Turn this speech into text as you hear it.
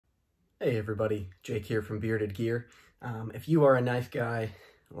Hey everybody, Jake here from Bearded Gear. If you are a knife guy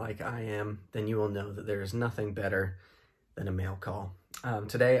like I am, then you will know that there is nothing better than a mail call.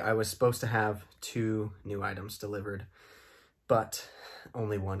 Today I was supposed to have 2 new items delivered, but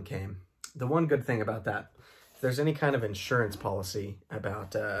only 1 came. The one good thing about that, if there's any kind of insurance policy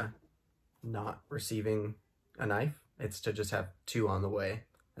about not receiving a knife, it's to just have 2 on the way,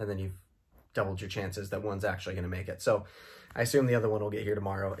 and then you've doubled your chances that one's actually going to make it. So I assume the other one will get here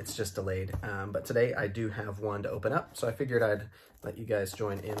tomorrow. It's just delayed. But today I do have one to open up. So I figured I'd let you guys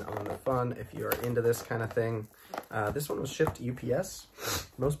join in on the fun if you're into this kind of thing. This one was shipped UPS.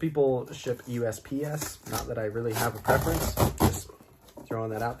 Most people ship USPS. Not that I really have a preference. Just throwing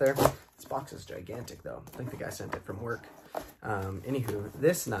that out there. This box is gigantic though. I think the guy sent it from work. Anywho,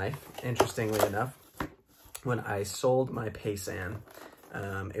 this knife, interestingly enough, when I sold my Paysan,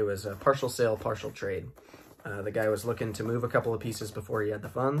 it was a partial sale, partial trade. The guy was looking to move a couple of pieces before he had the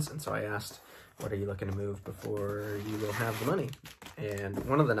funds, and so I asked, what are you looking to move before you will have the money? And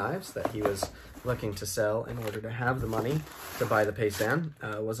one of the knives that he was looking to sell in order to have the money to buy the Paysan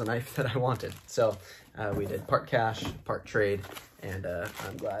was a knife that I wanted. So we did part cash, part trade, and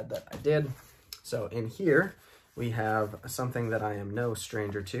I'm glad that I did. So in here, we have something that I am no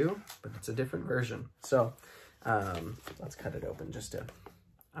stranger to, but it's a different version. So let's cut it open just to...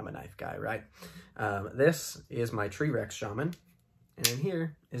 I'm a knife guy, right? This is my BladeHQ Shaman, and in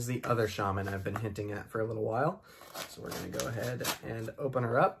here is the other Shaman I've been hinting at for a little while. So we're going to go ahead and open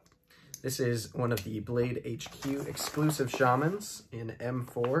her up. This is one of the BladeHQ exclusive Shamans in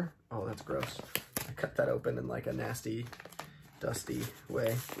M4. Oh, that's gross. I cut that open in like a nasty, dusty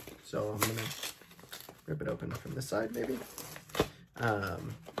way. So I'm going to rip it open from this side, maybe.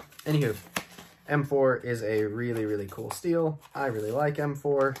 Anywho. M4 is a really, really cool steel. I really like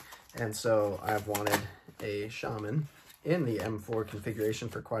M4, and so I've wanted a Shaman in the M4 configuration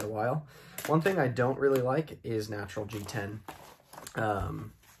for quite a while. One thing I don't really like is natural G10.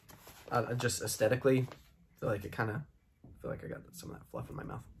 Just aesthetically, I feel like it kind of, I feel like I got some of that fluff in my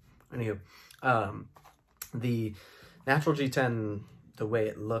mouth. Anywho, the natural G10, the way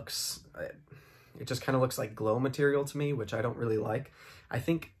it looks, it just kind of looks like glow material to me, which I don't really like. I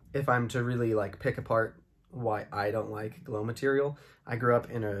think if I'm to really like pick apart why I don't like glow material, I grew up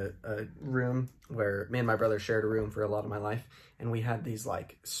in a room where me and my brother shared a room for a lot of my life, and we had these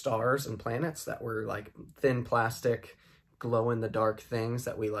like stars and planets that were like thin plastic, glow in the dark things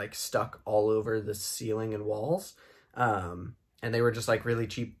that we like stuck all over the ceiling and walls. And they were just like really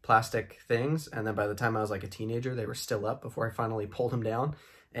cheap plastic things. And then by the time I was like a teenager, they were still up before I finally pulled them down.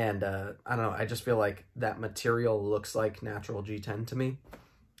 And I don't know, I just feel like that material looks like natural G10 to me.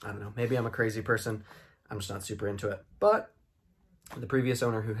 I don't know, maybe I'm a crazy person. I'm just not super into it. But the previous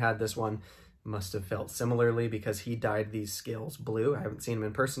owner who had this one must have felt similarly because he dyed these scales blue. I haven't seen him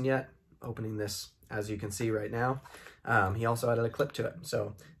in person yet. Opening this, as you can see right now. He also added a clip to it.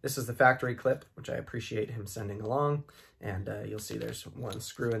 So this is the factory clip, which I appreciate him sending along. And you'll see there's 1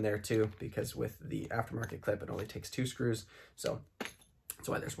 screw in there too, because with the aftermarket clip, it only takes 2 screws. So that's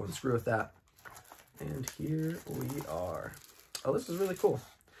why there's 1 screw with that. And here we are. Oh, this is really cool.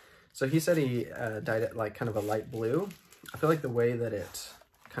 So he said he dyed it like kind of a light blue. I feel like the way that it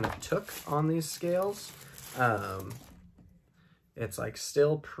kind of took on these scales, it's like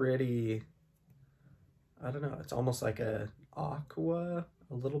still pretty, I don't know, it's almost like a aqua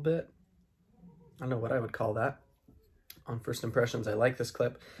a little bit. I don't know what I would call that. On first impressions, I like this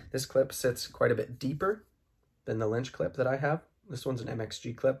clip. This clip sits quite a bit deeper than the Lynch clip that I have. This one's an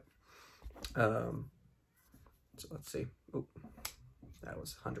MXG clip. So let's see. Ooh. That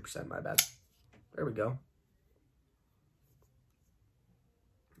was 100% my bad. There we go.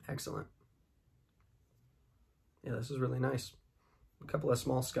 Excellent. Yeah, this is really nice. A couple of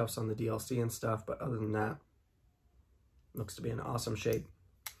small scuffs on the DLC and stuff, but other than that, looks to be in awesome shape.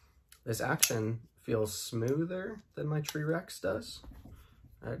 This action feels smoother than my BladeHQ does,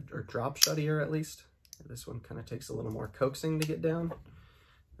 or drop shuttier at least. This one kind of takes a little more coaxing to get down.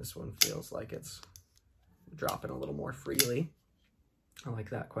 This one feels like it's dropping a little more freely. I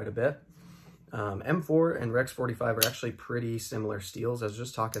like that quite a bit. M4 and Rex 45 are actually pretty similar steels. I was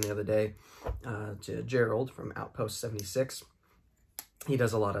just talking the other day to Gerald from Outpost 76. He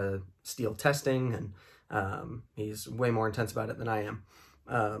does a lot of steel testing, and he's way more intense about it than I am.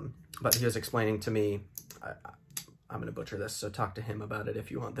 But he was explaining to me, I'm going to butcher this, so talk to him about it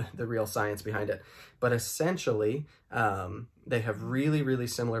if you want the real science behind it. But essentially, they have really, really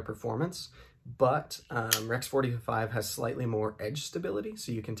similar performance. But Rex 45 has slightly more edge stability,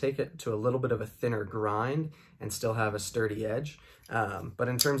 so you can take it to a little bit of a thinner grind and still have a sturdy edge. But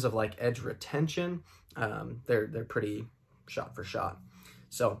in terms of like edge retention, they're pretty shot for shot.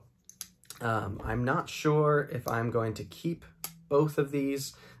 So I'm not sure if I'm going to keep both of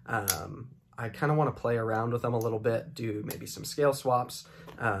these. I kind of want to play around with them a little bit, do maybe some scale swaps.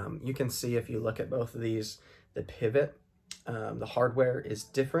 You can see if you look at both of these, the pivot, the hardware is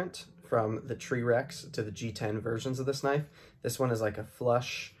different from the T-Rex to the G10 versions of this knife. This one is like a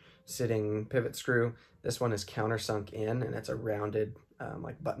flush sitting pivot screw. This one is countersunk in, and it's a rounded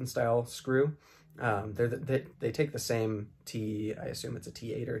like button style screw. They take the same I assume it's a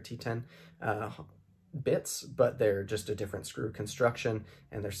T8 or a T10 bits, but they're just a different screw construction,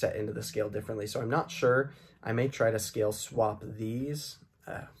 and they're set into the scale differently. So I'm not sure. I may try to scale swap these.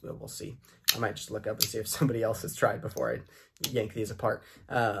 We'll see. I might just look up and see if somebody else has tried before I yank these apart.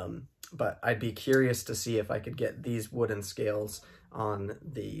 But I'd be curious to see if I could get these wooden scales on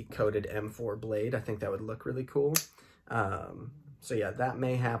the coated M4 blade. I think that would look really cool. So yeah, that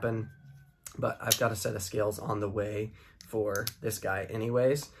may happen, but I've got a set of scales on the way for this guy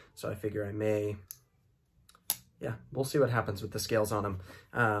anyways. So I figure I may, yeah, we'll see what happens with the scales on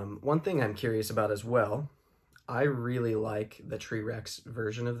him. One thing I'm curious about as well, I really like the T-Rex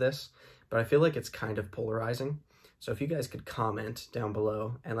version of this, but I feel like it's kind of polarizing. So if you guys could comment down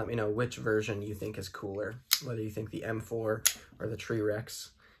below and let me know which version you think is cooler, whether you think the M4 or the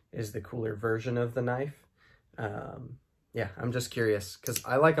T-Rex is the cooler version of the knife. Yeah, I'm just curious because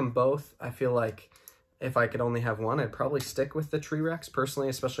I like them both. I feel like if I could only have one, I'd probably stick with the T-Rex personally,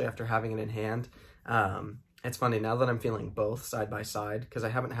 especially after having it in hand. It's funny now that I'm feeling both side by side because I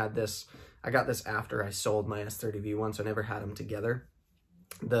haven't had this. I got this after I sold my S30V1, so I never had them together.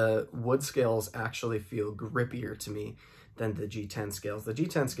 The wood scales actually feel grippier to me than the G10 scales. The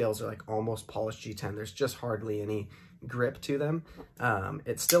G10 scales are like almost polished G10. There's just hardly any grip to them.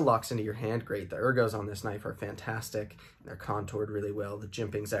 It still locks into your hand great. The ergos on this knife are fantastic. They're contoured really well. The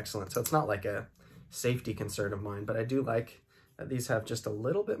jimping's excellent. So it's not like a safety concern of mine, but I do like that these have just a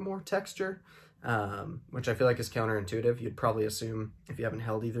little bit more texture, which I feel like is counterintuitive. You'd probably assume if you haven't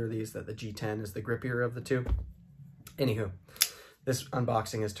held either of these that the G10 is the grippier of the two. Anywho, this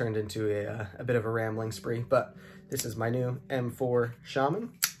unboxing has turned into a bit of a rambling spree, but this is my new M4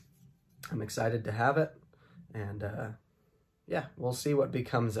 Shaman. I'm excited to have it, and yeah, we'll see what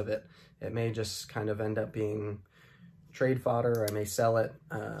becomes of it. It may just kind of end up being trade fodder, or I may sell it,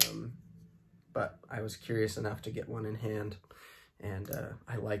 but I was curious enough to get one in hand, and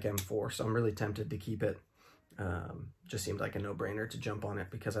I like M4, so I'm really tempted to keep it. Just seemed like a no-brainer to jump on it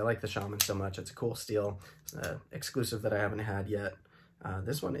because I like the Shaman so much. It's a cool steel. It's an exclusive that I haven't had yet.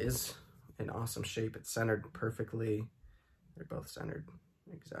 This one is in awesome shape. It's centered perfectly. They're both centered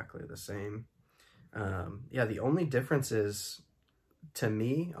exactly the same. Yeah, the only difference is, to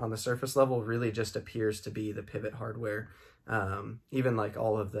me, on the surface level, really just appears to be the pivot hardware. Even like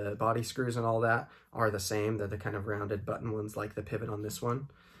all of the body screws and all that are the same. They're the kind of rounded button ones like the pivot on this one.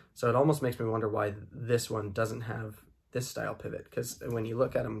 So it almost makes me wonder why this one doesn't have this style pivot, because when you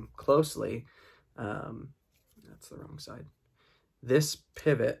look at them closely, that's the wrong side. This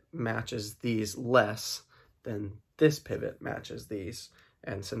pivot matches these less than this pivot matches these.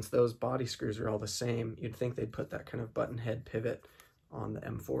 And since those body screws are all the same, you'd think they'd put that kind of button head pivot on the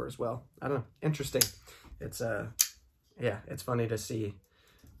M4 as well. I don't know, interesting. It's yeah, it's funny to see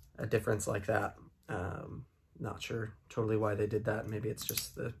a difference like that. Not sure totally why they did that. Maybe it's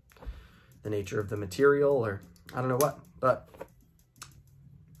just the nature of the material, or I don't know what, but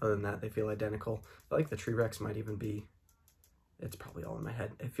other than that, they feel identical. I feel like the T-Rex might even be, it's probably all in my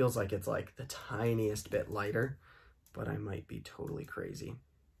head. It feels like it's like the tiniest bit lighter, but I might be totally crazy.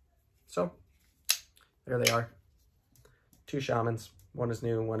 So there they are. Two Shamans. One is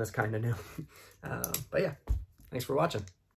new, one is kind of new. But yeah, thanks for watching.